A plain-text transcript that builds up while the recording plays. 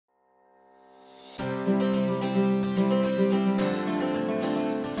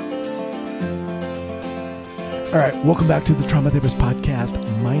All right, welcome back to the Trauma Therapist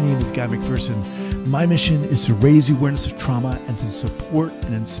Podcast. My name is Guy McPherson. My mission is to raise the awareness of trauma and to support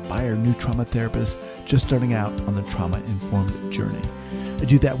and inspire new trauma therapists just starting out on the trauma-informed journey. I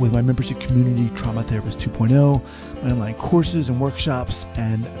do that with my membership community, Trauma Therapist 2.0, my online courses and workshops,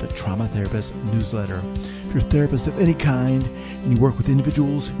 and the Trauma Therapist newsletter. If you're a therapist of any kind and you work with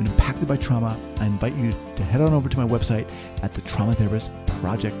individuals who've been impacted by trauma, I invite you to head on over to my website at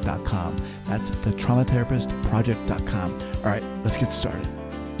thetraumatherapistproject.com. That's thetraumatherapistproject.com. All right, let's get started.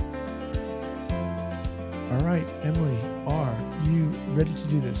 All right, Emily, are you ready to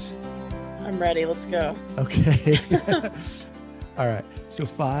do this? I'm ready. Let's go. Okay. All right. So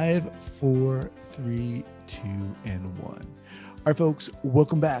 5, 4, 3, 2, and 1. All right, folks,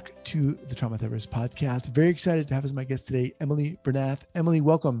 welcome back to the Trauma Therapist Podcast. Very excited to have as my guest today, Emily Bernath. Emily,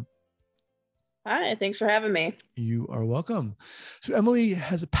 welcome. Hi, thanks for having me. You are welcome. So Emily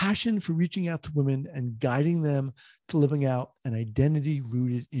has a passion for reaching out to women and guiding them to living out an identity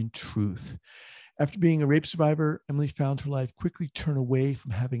rooted in truth. After being a rape survivor, Emily found her life quickly turn away from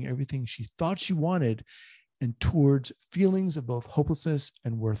having everything she thought she wanted and towards feelings of both hopelessness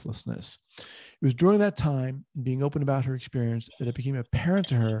and worthlessness. It was during that time and being open about her experience that it became apparent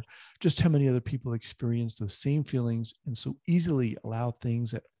to her just how many other people experience those same feelings and so easily allow things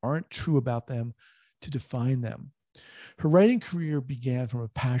that aren't true about them to define them. Her writing career began from a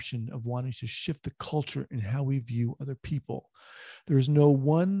passion of wanting to shift the culture in how we view other people. There is no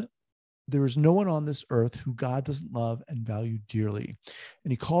one on this earth who God doesn't love and value dearly,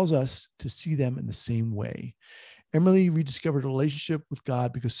 and he calls us to see them in the same way. Emily rediscovered a relationship with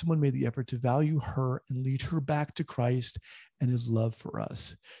God because someone made the effort to value her and lead her back to Christ and his love for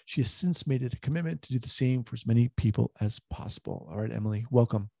us. She has since made it a commitment to do the same for as many people as possible. All right, Emily,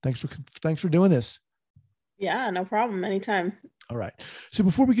 welcome. Thanks for doing this. Yeah, no problem. Anytime. All right. So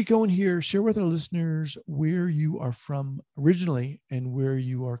before we get going here, share with our listeners where you are from originally and where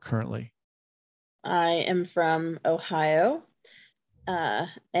you are currently. I am from Ohio,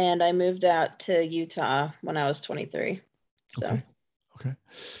 and I moved out to Utah when I was 23. So. Okay.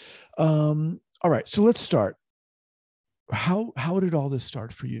 All right. So let's start. How did all this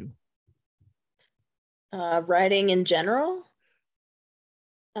start for you? Writing in general?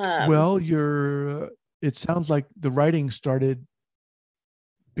 Well, it sounds like the writing started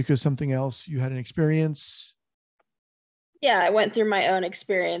because something else, you had an experience. Yeah, I went through my own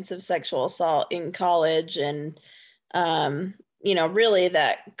experience of sexual assault in college, and, really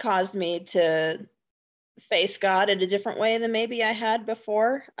that caused me to face God in a different way than maybe I had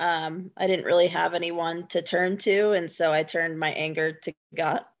before. I didn't really have anyone to turn to, and so I turned my anger to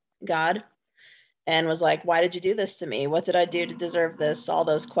God and was like, why did you do this to me? What did I do to deserve this? All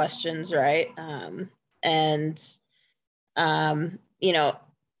those questions, right?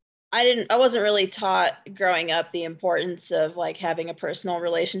 I wasn't really taught growing up the importance of like having a personal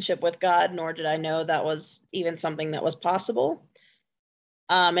relationship with God, nor did I know that was even something that was possible.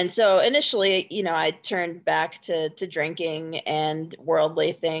 And so initially, I turned back to drinking and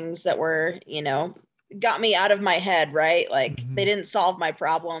worldly ththings that were, got me out of my head, right? Like They didn't solve my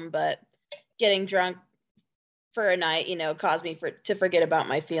problem, but getting drunk for a night, caused me to forget about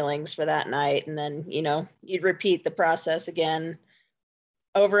my feelings for that night. And then, you'd repeat the process again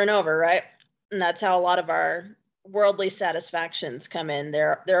over and over, right? And that's how a lot of our worldly satisfactions come in.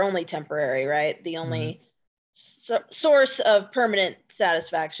 They're only temporary, right? The only source of permanent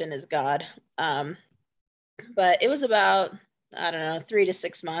satisfaction is God. But it was about, 3 to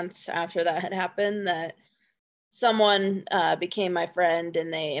 6 months after that had happened that someone became my friend,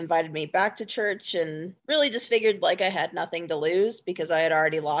 and they invited me back to church, and really just figured like I had nothing to lose because I had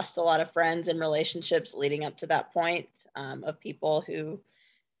already lost a lot of friends and relationships leading up to that point, of people who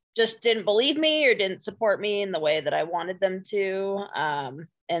just didn't believe me or didn't support me in the way that I wanted them to.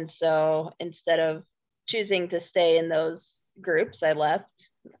 And so instead of choosing to stay in those groups, I left.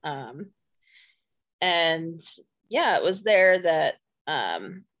 And yeah, it was there that,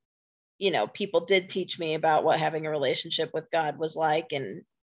 people did teach me about what having a relationship with God was like. And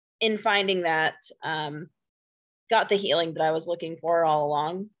in finding that, got the healing that I was looking for all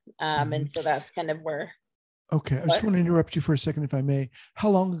along. And so that's kind of where. Okay. I just want to interrupt you for a second, if I may. How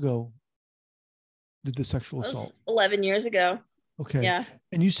long ago did the sexual assault? 11 years ago. Okay. Yeah.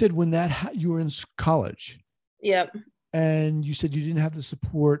 And you said when that you were in college. Yep. And you said you didn't have the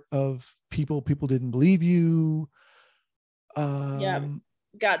support of people didn't believe you. Yeah.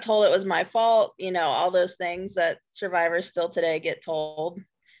 Got told it was my fault, all those things that survivors still today get told,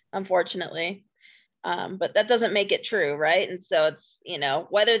 unfortunately. But that doesn't make it true, right? And so it's,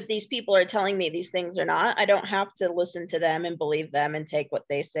 whether these people are telling me these things or not, I don't have to listen to them and believe them and take what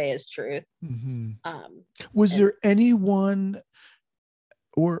they say as truth. Mm-hmm. Was there anyone,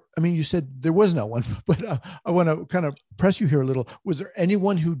 or, I mean, you said there was no one, but I want to kind of press you here a little. Was there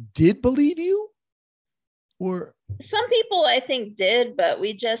anyone who did believe you? Or some people I think did, but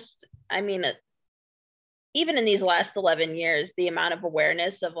even in these last 11 years, the amount of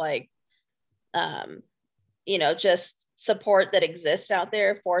awareness of like, just support that exists out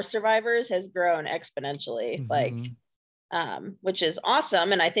there for survivors has grown exponentially, which is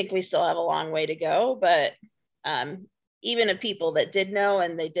awesome. And I think we still have a long way to go, but even of people that did know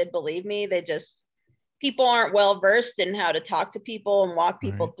and they did believe me, people aren't well versed in how to talk to people and walk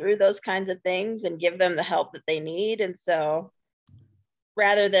people through those kinds of things and give them the help that they need. And so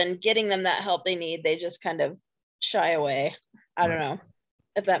rather than getting them that help they need, they just kind of shy away. I don't know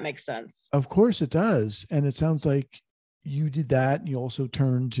if that makes sense. Of course it does. And it sounds like you did that. And you also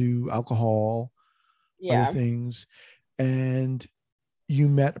turned to alcohol, other things. And you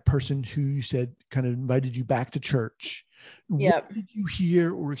met a person who you said kind of invited you back to church. What did you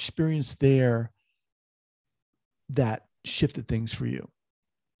hear or experience there that shifted things for you?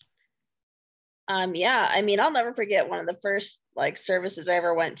 I'll never forget one of the first like services I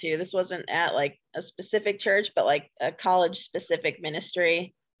ever went to. This wasn't at like a specific church, but like a college specific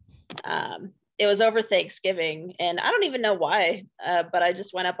ministry. It was over Thanksgiving, and I don't even know why, but I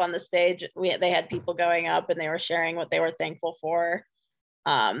just went up on the stage. They had people going up and they were sharing what they were thankful for.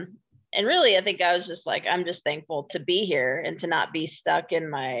 And really, I think I was just like, I'm just thankful to be here and to not be stuck in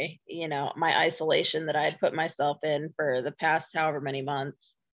my, my isolation that I had put myself in for the past however many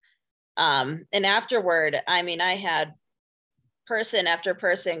months. And afterward, I had person after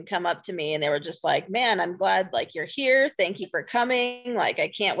person come up to me and they were just like, man, I'm glad like you're here. Thank you for coming. Like, I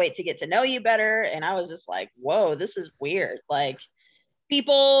can't wait to get to know you better. And I was just like, whoa, this is weird. Like,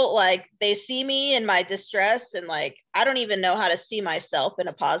 people, like, they see me in my distress and like, I don't even know how to see myself in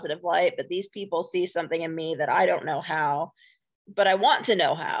a positive light, but these people see something in me that I don't know how, but I want to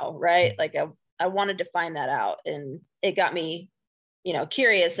know how, right? Like I wanted to find that out, and it got me,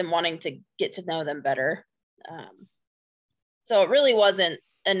 curious and wanting to get to know them better. So it really wasn't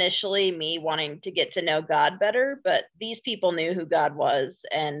initially me wanting to get to know God better, but these people knew who God was.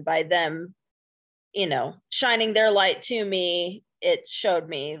 And by them, shining their light to me, it showed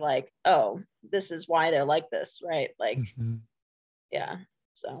me like, oh, this is why they're like this, right? Like, yeah.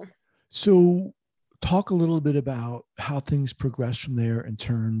 So talk a little bit about how things progressed from there in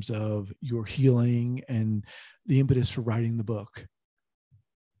terms of your healing and the impetus for writing the book.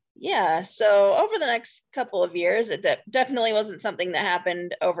 Yeah. So over the next couple of years, it definitely wasn't something that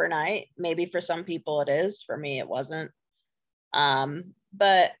happened overnight. Maybe for some people it is. For me, it wasn't.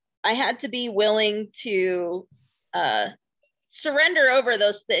 But I had to be willing to surrender over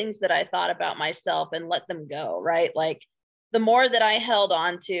those things that I thought about myself and let them go, right? Like, the more that I held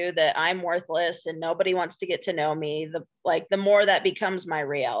on to that I'm worthless and nobody wants to get to know me, the more that becomes my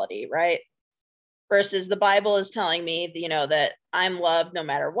reality, right? Versus the Bible is telling me, that I'm loved no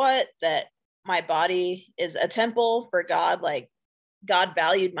matter what, that my body is a temple for God. Like, God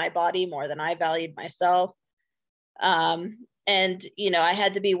valued my body more than I valued myself. And, I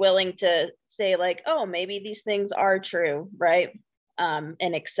had to be willing to say like, oh, maybe these things are true, right?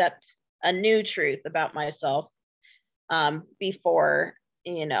 And accept a new truth about myself before,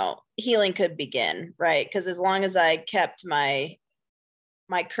 healing could begin, right? Because as long as I kept my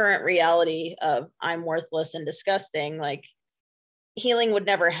current reality of I'm worthless and disgusting, like, healing would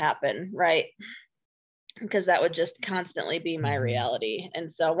never happen, right? Because that would just constantly be my reality.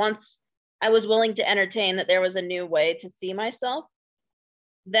 And so once I was willing to entertain that there was a new way to see myself,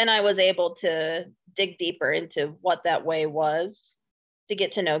 then I was able to dig deeper into what that way was, to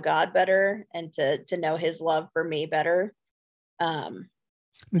get to know God better and to know his love for me better.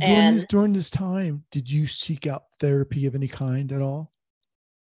 During this time, did you seek out therapy of any kind at all?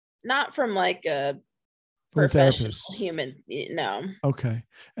 Not from like a professional human, no. Okay.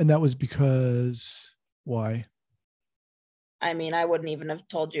 And that was because why? I wouldn't even have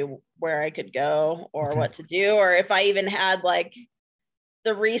told you where I could go or what to do, or if I even had like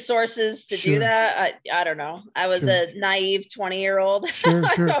the resources to do that. I don't know. I was a naive 20-year-old. Sure.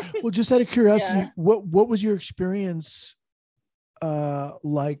 Well, just out of curiosity, what was your experience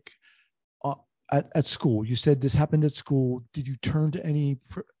like at school? You said this happened at school. Did you turn to any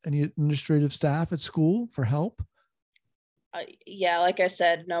administrative staff at school for help? Yeah, like I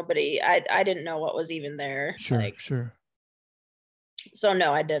said, nobody. I didn't know what was even there. Sure. So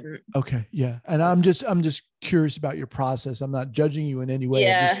no, I didn't. Okay. Yeah. And I'm just curious about your process. I'm not judging you in any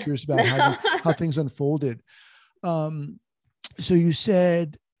way. I'm just Yeah. curious about how things unfolded. So you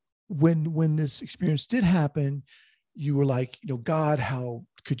said when this experience did happen, you were like, God, how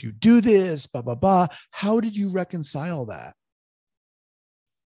could you do this? Blah, blah, blah. How did you reconcile that?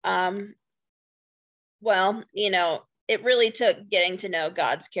 Well, it really took getting to know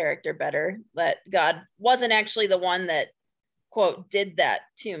God's character better, that God wasn't actually the one that, quote, did that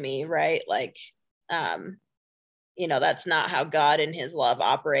to me, right? Like, that's not how God in his love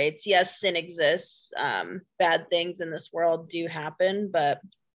operates. Yes, sin exists. Bad things in this world do happen, but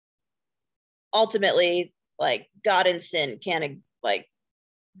ultimately, like, God and sin can't, like,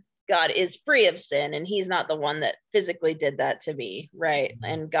 God is free of sin, and he's not the one that physically did that to me, right?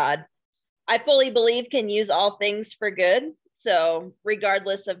 And God, I fully believe, can use all things for good. So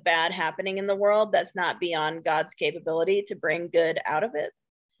regardless of bad happening in the world, that's not beyond God's capability to bring good out of it.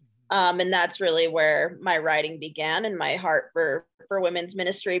 And that's really where my writing began, and my heart for women's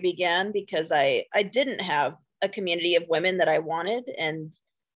ministry began, because I didn't have a community of women that I wanted, and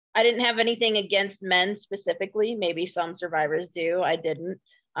I didn't have anything against men specifically. Maybe some survivors do. I didn't.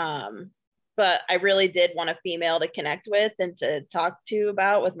 But I really did want a female to connect with and to talk to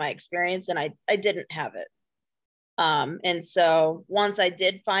about with my experience, and I didn't have it. And so once I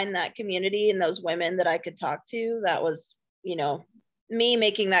did find that community and those women that I could talk to, that was, me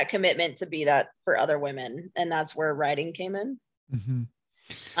making that commitment to be that for other women. And that's where writing came in. Mm-hmm.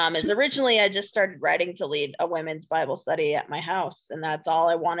 As originally I just started writing to lead a women's Bible study at my house, and that's all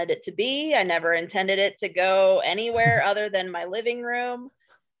I wanted it to be. I never intended it to go anywhere other than my living room.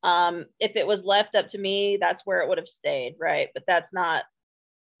 If it was left up to me, that's where it would have stayed, right? But that's not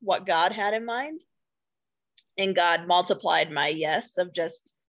what God had in mind. And God multiplied my yes of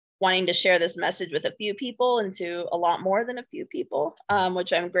just wanting to share this message with a few people into a lot more than a few people,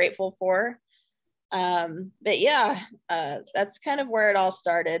 which I'm grateful for. But yeah, that's kind of where it all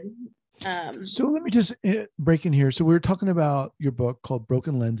started. So let me just break in here. So we were talking about your book called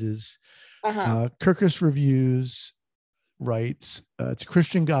Broken Lenses. Kirkus Reviews writes, it's a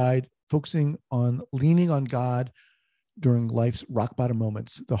Christian guide focusing on leaning on God during life's rock bottom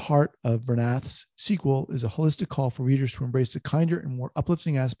moments. The Heart of Bernath's sequel is a holistic call for readers to embrace the kinder and more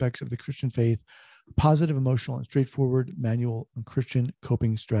uplifting aspects of the Christian faith, positive, emotional, and straightforward manual on Christian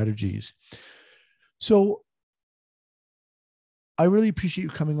coping strategies. So I really appreciate you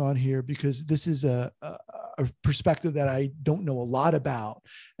coming on here, because this is a perspective that I don't know a lot about.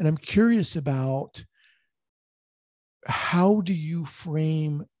 And I'm curious about, how do you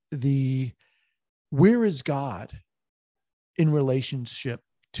frame where is God in relationship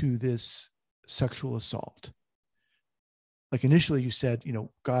to this sexual assault? Like initially you said,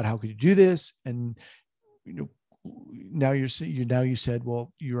 God, how could you do this? And, now you said,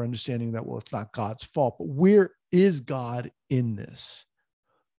 well, you're understanding that, well, it's not God's fault, but where is God in this?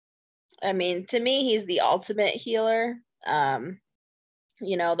 I mean, to me, he's the ultimate healer.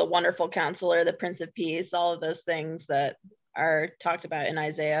 The wonderful counselor, the Prince of Peace, all of those things that are talked about in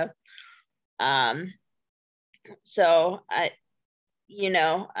Isaiah. So I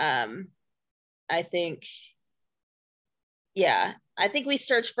think, I think we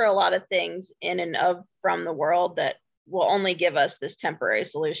search for a lot of things in and from the world that will only give us this temporary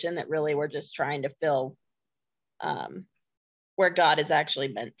solution that really we're just trying to fill where God is actually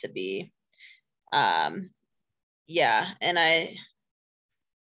meant to be. And I,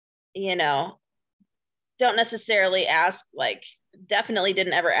 don't necessarily ask, like, definitely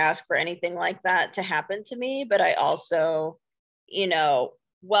didn't ever ask for anything like that to happen to me, but I also,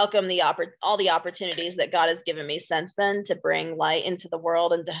 welcome all the opportunities that God has given me since then to bring light into the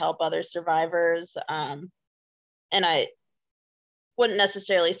world and to help other survivors. And I wouldn't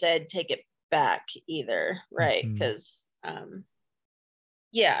necessarily say I'd take it back either, right? Because I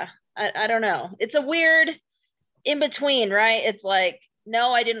don't know. It's a weird in between, right? It's like,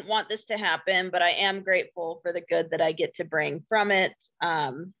 no, I didn't want this to happen, but I am grateful for the good that I get to bring from it.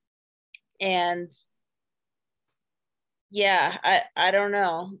 And I don't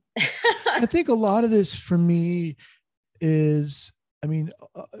know. I think a lot of this for me is,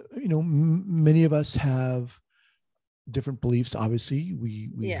 many of us have different beliefs. Obviously,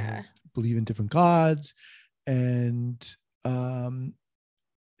 we believe in different gods, and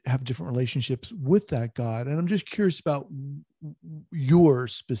have different relationships with that God. And I'm just curious about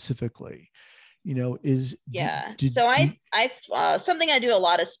yours specifically. So I something I do a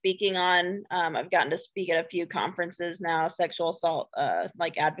lot of speaking on. I've gotten to speak at a few conferences now, sexual assault,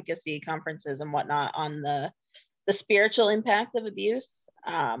 like advocacy conferences and whatnot, on the spiritual impact of abuse.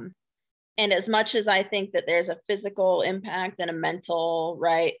 And And as much as I think that there's a physical impact and a mental,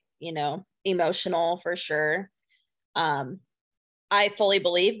 right, emotional for sure, I fully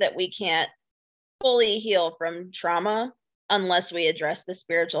believe that we can't fully heal from trauma unless we address the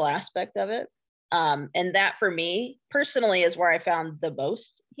spiritual aspect of it. And that for me personally is where I found the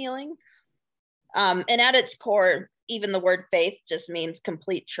most healing. And at its core, even the word faith just means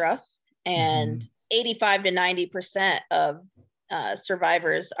complete trust. And 85 to 90% of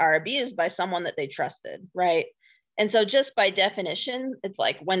survivors are abused by someone that they trusted, right? And so just by definition, it's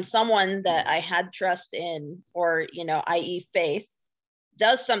like when someone that I had trust in, or, i.e. faith,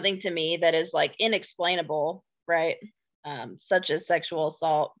 does something to me that is like inexplainable, right? Such as sexual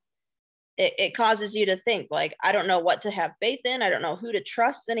assault, it causes you to think like, I don't know what to have faith in. I don't know who to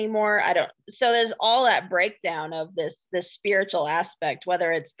trust anymore. So there's all that breakdown of this spiritual aspect,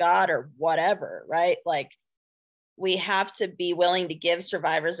 whether it's God or whatever, right? Like we have to be willing to give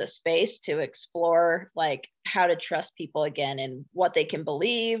survivors a space to explore like how to trust people again and what they can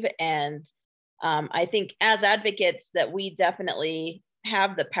believe. And I think as advocates that we definitely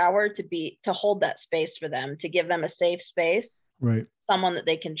have the power to hold that space for them, to give them a safe space, right? Someone that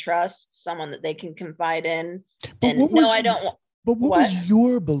they can trust, someone that they can confide in. But And I don't. But what was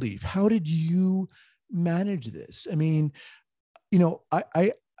your belief? How did you manage this? I mean,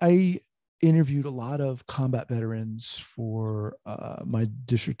 I interviewed a lot of combat veterans for my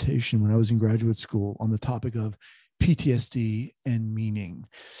dissertation when I was in graduate school on the topic of PTSD and meaning.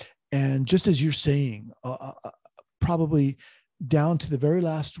 And just as you're saying, probably down to the very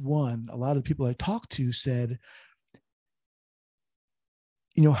last one, a lot of the people I talked to said,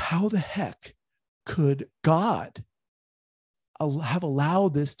 how the heck could God have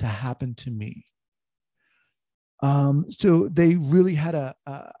allowed this to happen to me? So they really had a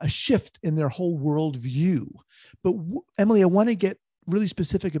shift in their whole worldview. But Emily, I want to get really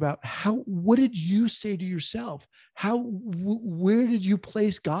specific about what did you say to yourself? Where did you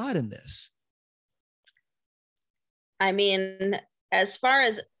place God in this? I mean, as far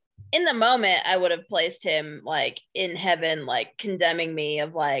as in the moment, I would have placed him like in heaven, like condemning me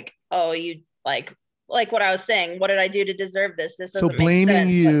of like, oh, you like what I was saying. What did I do to deserve this? This doesn't blaming make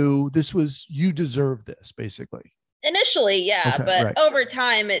sense. You. This was, you deserve this, basically. Initially, yeah, okay, but right. Over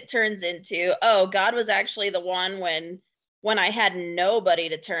time, it turns into, oh, God was actually the one when I had nobody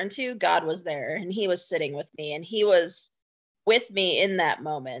to turn to. God was there, and He was sitting with me, and He was with me in that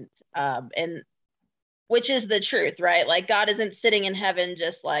moment. And which is the truth, right? Like God isn't sitting in heaven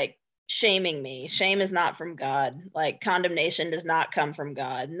just like shaming me. Shame is not from God. Like condemnation does not come from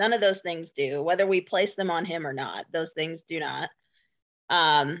God. None of those things do, whether we place them on Him or not. Those things do not.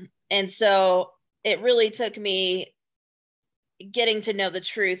 And so it really took me getting to know the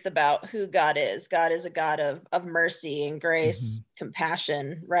truth about who God is. God is a God of mercy and grace,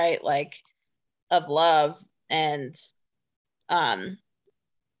 compassion, right? Like of love. And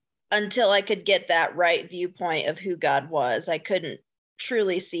until I could get that right viewpoint of who God was, I couldn't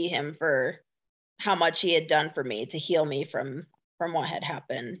truly see Him for how much He had done for me to heal me from what had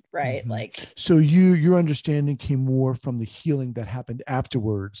happened, right? Like, so your understanding came more from the healing that happened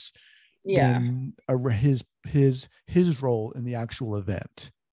afterwards, than his role in the actual event.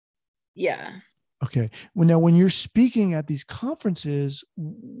 Yeah. Okay. Well, now when you're speaking at these conferences,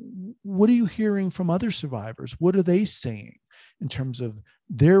 what are you hearing from other survivors? What are they saying in terms of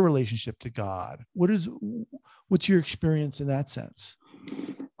their relationship to God? What's your experience in that sense?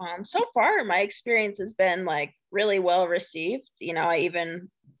 So far, my experience has been like really well received. I even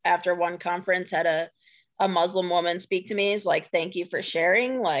after one conference had a Muslim woman speak to me. Is like, thank you for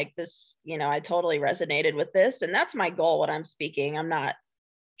sharing. Like this, I totally resonated with this, and that's my goal when I'm speaking. I'm not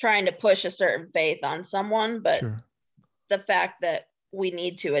trying to push a certain faith on someone, but the fact that we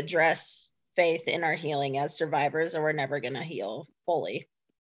need to address faith in our healing as survivors, or we're never going to heal fully.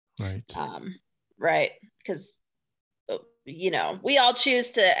 Right. Right. Because, we all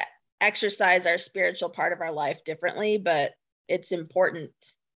choose to exercise our spiritual part of our life differently, but it's important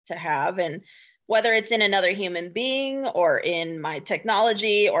to have. And whether it's in another human being or in my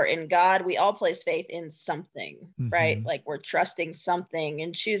technology or in God, we all place faith in something, right? Like we're trusting something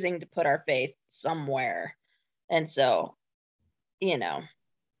and choosing to put our faith somewhere. And so,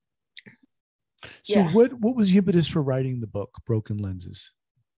 So what was the impetus for writing the book, Broken Lenses?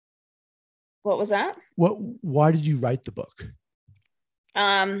 What was that? Why did you write the book?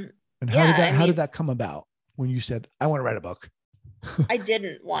 And how did that come about when you said, I want to write a book? I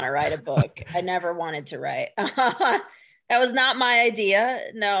didn't want to write a book. I never wanted to write. That was not my idea.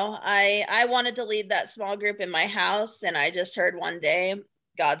 No, I wanted to lead that small group in my house. And I just heard one day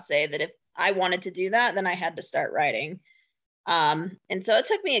God say that if I wanted to do that, then I had to start writing. And so it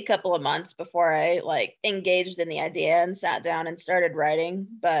took me a couple of months before I like engaged in the idea and sat down and started writing.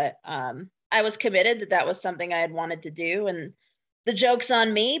 But I was committed that that was something I had wanted to do. And the joke's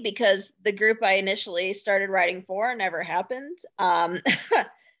on me because the group I initially started writing for never happened.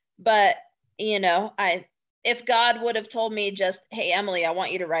 But you know, if God would have told me just, hey, Emily, I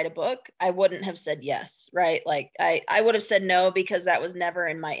want you to write a book, I wouldn't have said yes, right? Like I would have said no because that was never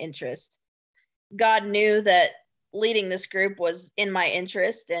in my interest. God knew that leading this group was in my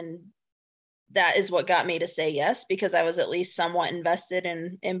interest, and that is what got me to say yes, because I was at least somewhat invested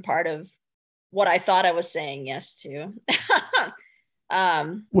in part of what I thought I was saying yes to.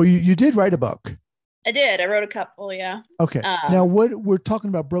 Well, you did write a book. I did. I wrote a couple, yeah. Okay. Now, what we're talking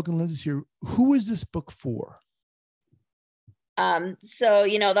about broken lenses here. Who is this book for? So,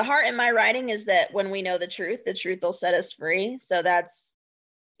 you know, the heart in my writing is that when we know the truth will set us free. So that's,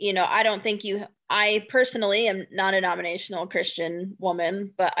 you know, I personally am not a denominational Christian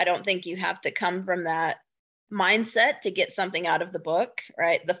woman, but I don't think you have to come from that mindset to get something out of the book,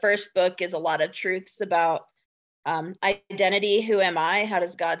 right? The first book is a lot of truths about identity. Who am I? How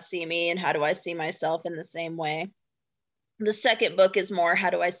does God see me? And how do I see myself in the same way? The second book is more, how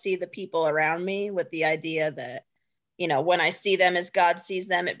do I see the people around me, with the idea that, you know, when I see them as God sees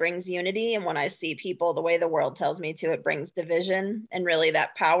them, it brings unity. And when I see people the way the world tells me to, it brings division. And really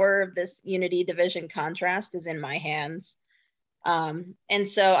that power of this unity, division contrast is in my hands. And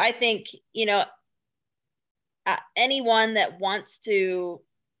so I think, you know, anyone that wants to,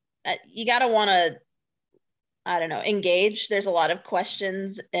 you got to want to, I don't know, engage. There's a lot of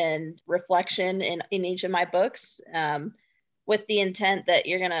questions and reflection in each of my books, with the intent that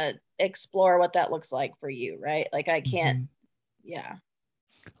you're going to explore what that looks like for you, right? Like I can't, yeah.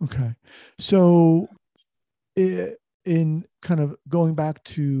 Okay. So in kind of going back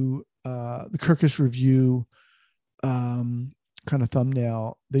to the Kirkus Review kind of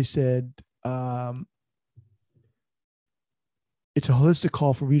thumbnail, they said, it's a holistic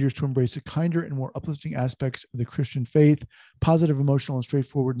call for readers to embrace the kinder and more uplifting aspects of the Christian faith, positive, emotional, and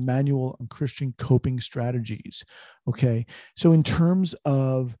straightforward manual on Christian coping strategies. Okay. So in terms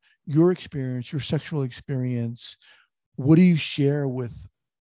of your experience, your sexual experience, what do you share with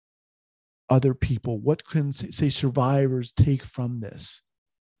other people? What can, say, survivors take from this?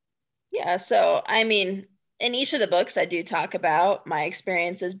 Yeah. So, I mean, in each of the books, I do talk about my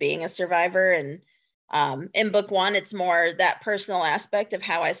experience as being a survivor. And in book one, it's more that personal aspect of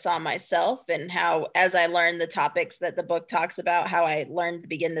how I saw myself, and how, as I learned the topics that the book talks about, how I learned to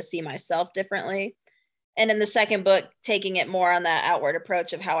begin to see myself differently. And in the second book, taking it more on that outward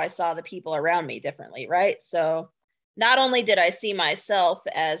approach of how I saw the people around me differently, right? So not only did I see myself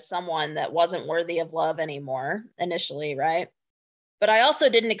as someone that wasn't worthy of love anymore initially, right? But I also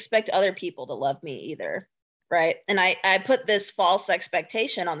didn't expect other people to love me either, right? And I put this false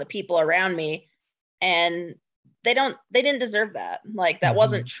expectation on the people around me, and they didn't deserve that. Like that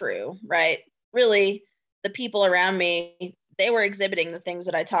wasn't true, right? Really, the people around me, they were exhibiting the things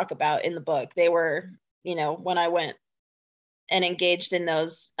that I talk about in the book. They were, you know, when I went and engaged in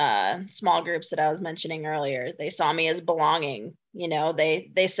those small groups that I was mentioning earlier, they saw me as belonging. You know,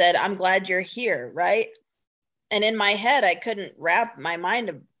 they said, I'm glad you're here, right? And in my head, I couldn't wrap my mind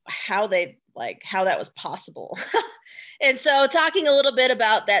of how that was possible. And so talking a little bit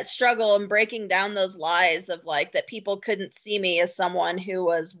about that struggle and breaking down those lies of like that people couldn't see me as someone who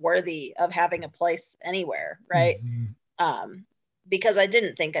was worthy of having a place anywhere, right? Because I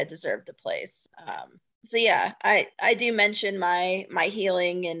didn't think I deserved a place. So yeah, I do mention my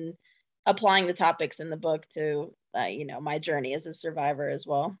healing and applying the topics in the book to you know, my journey as a survivor as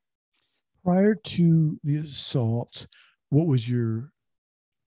well. Prior to the assault, what was your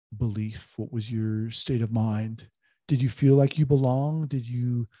belief? What was your state of mind? Did you feel like you belonged? Did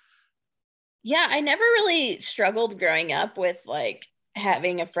you? Yeah, I never really struggled growing up with like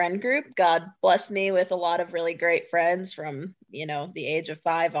having a friend group. God blessed me with a lot of really great friends from, you know, the age of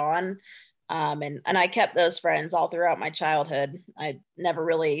 5 on. And I kept those friends all throughout my childhood. I never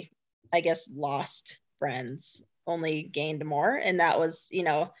really, I guess, lost friends, only gained more. And that was, you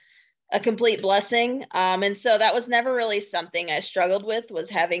know, a complete blessing. And so that was never really something I struggled with, was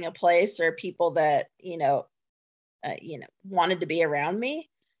having a place or people that, wanted to be around me.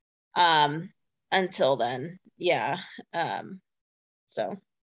 Until then, yeah. So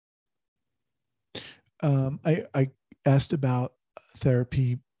I asked about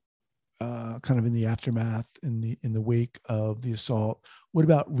therapy, kind of in the aftermath, in the wake of the assault. What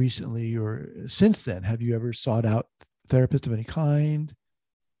about recently or since then? Have you ever sought out therapist of any kind?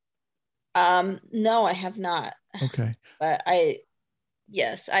 no, I have not. Okay. But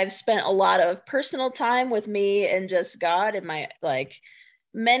Yes, I've spent a lot of personal time with me and just God and my like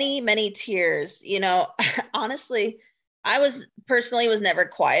many tears. Honestly, I was personally was never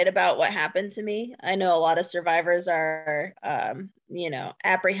quiet about what happened to me. I know a lot of survivors are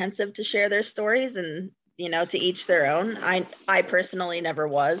apprehensive to share their stories, and to each their own. I personally never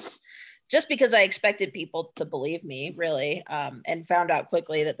was, just because I expected people to believe me, really, and found out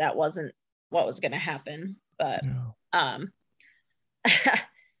quickly that that wasn't what was going to happen. But Yeah. um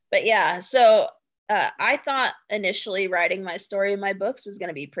but yeah, so I thought initially writing my story in my books was going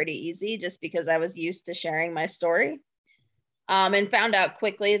to be pretty easy, just because I was used to sharing my story, and found out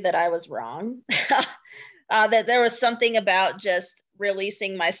quickly that I was wrong. That there was something about just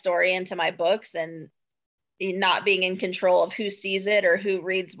releasing my story into my books and not being in control of who sees it or who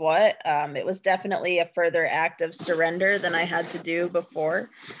reads what. It was definitely a further act of surrender than I had to do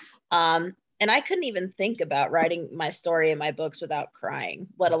before. And I couldn't even think about writing my story in my books without crying,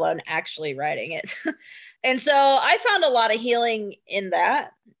 let alone actually writing it. And so I found a lot of healing in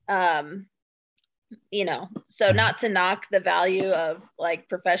that. So Yeah. not to knock the value of like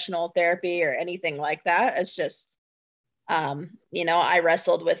professional therapy or anything like that. It's just, I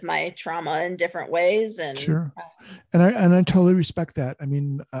wrestled with my trauma in different ways. And Sure. And I totally respect that. I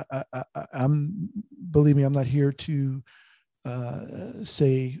mean, I'm believe me, I'm not here to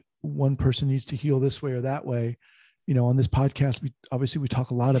say one person needs to heal this way or that way. On this podcast, we talk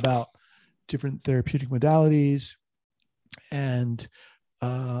a lot about different therapeutic modalities, and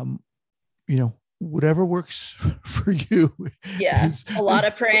whatever works for you yeah, is a lot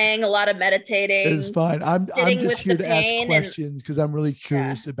of praying, a lot of is meditating, fine. I'm sitting just with the here to ask pain, and questions because I'm really yeah,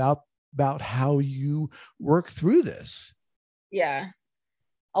 curious about how you work through this. yeah.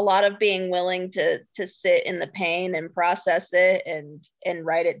 A lot of being willing to sit in the pain and process it and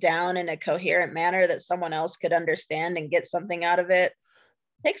write it down in a coherent manner that someone else could understand and get something out of it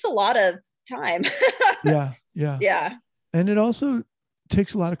takes a lot of time. Yeah, yeah. Yeah, And it also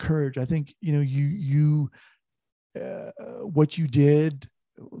takes a lot of courage. I think you what you did,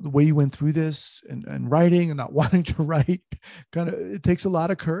 the way you went through this, and writing and not wanting to write, kind of, it takes a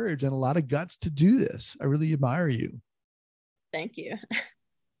lot of courage and a lot of guts to do this. I really admire you. thank you.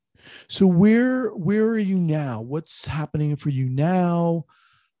 So where are you now? What's happening for you now?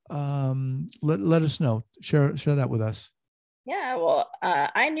 Let us know. Share that with us. Yeah, well,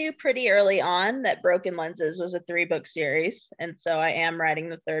 I knew pretty early on that Broken Lenses was a 3-book series, and so I am writing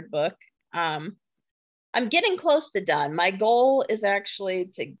the 3rd book. I'm getting close to done. My goal is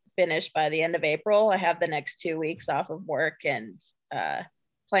actually to finish by the end of April. I have the next 2 weeks off of work and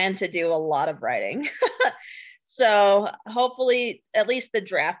plan to do a lot of writing. So hopefully at least the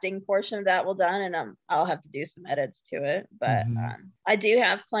drafting portion of that will done, and I'll have to do some edits to it. But Mm-hmm. I do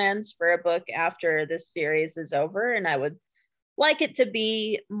have plans for a book after this series is over, and I would like it to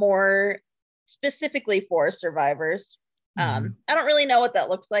be more specifically for survivors. Mm-hmm. I don't really know what that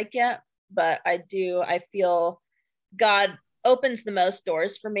looks like yet, but I feel God opens the most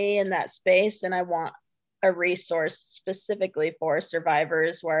doors for me in that space, and I want a resource specifically for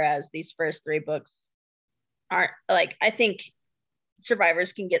survivors, whereas these first 3 books aren't, like, I think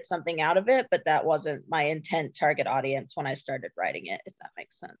survivors can get something out of it, but that wasn't my intent target audience when I started writing it, if that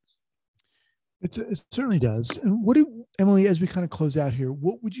makes sense. It certainly does. And Emily, as we kind of close out here,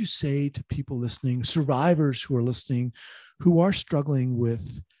 what would you say to people listening, survivors who are listening, who are struggling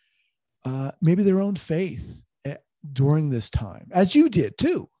with maybe their own faith during this time, as you did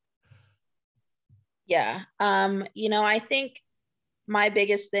too? Yeah. I think my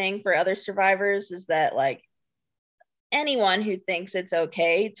biggest thing for other survivors is that, like, anyone who thinks it's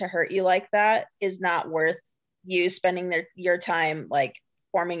okay to hurt you like that is not worth you spending your time like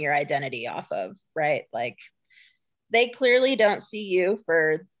forming your identity off of, right? Like, they clearly don't see you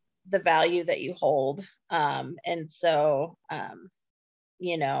for the value that you hold. And so,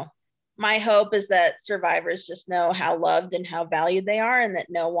 my hope is that survivors just know how loved and how valued they are, and that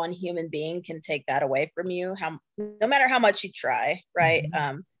no one human being can take that away from you, no matter how much you try, right?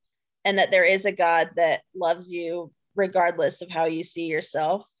 Mm-hmm. And that there is a God that loves you regardless of how you see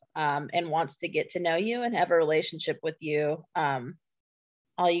yourself, and wants to get to know you and have a relationship with you.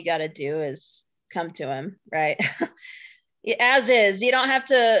 All you got to do is come to him, right? As is. You don't have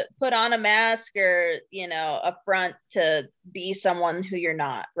to put on a mask or a front to be someone who you're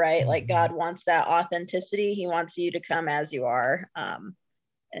not, right? Like, Mm-hmm. God wants that authenticity. He wants you to come as you are.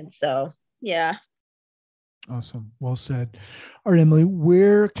 And so, yeah. Awesome. Well said. All right, Emily,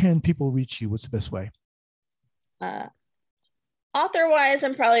 where can people reach you? What's the best way? Author wise,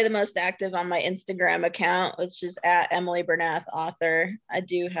 I'm probably the most active on my Instagram account, which is at Emily Bernath author. I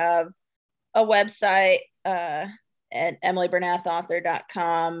do have a website. at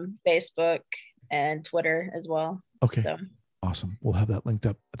emilybernathauthor.com, Facebook, and Twitter as well. Okay. So. Awesome. We'll have that linked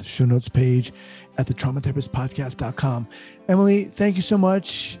up at the show notes page at the traumatherapistpodcast.com. Emily, thank you so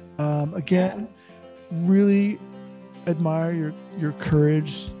much. Again, really admire your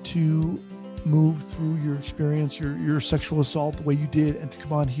courage to move through your experience, your sexual assault the way you did, and to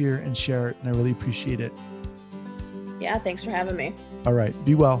come on here and share it. And I really appreciate it. Yeah, thanks for having me. All right.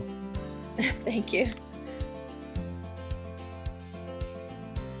 Be well. Thank you.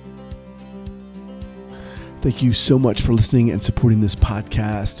 Thank you so much for listening and supporting this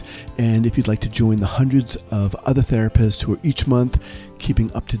podcast. And if you'd like to join the hundreds of other therapists who are each month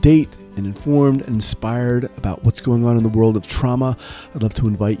keeping up to date and informed and inspired about what's going on in the world of trauma, I'd love to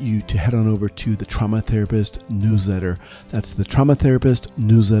invite you to head on over to the Trauma Therapist newsletter. That's the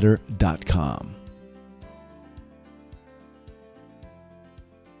traumatherapistnewsletter.com.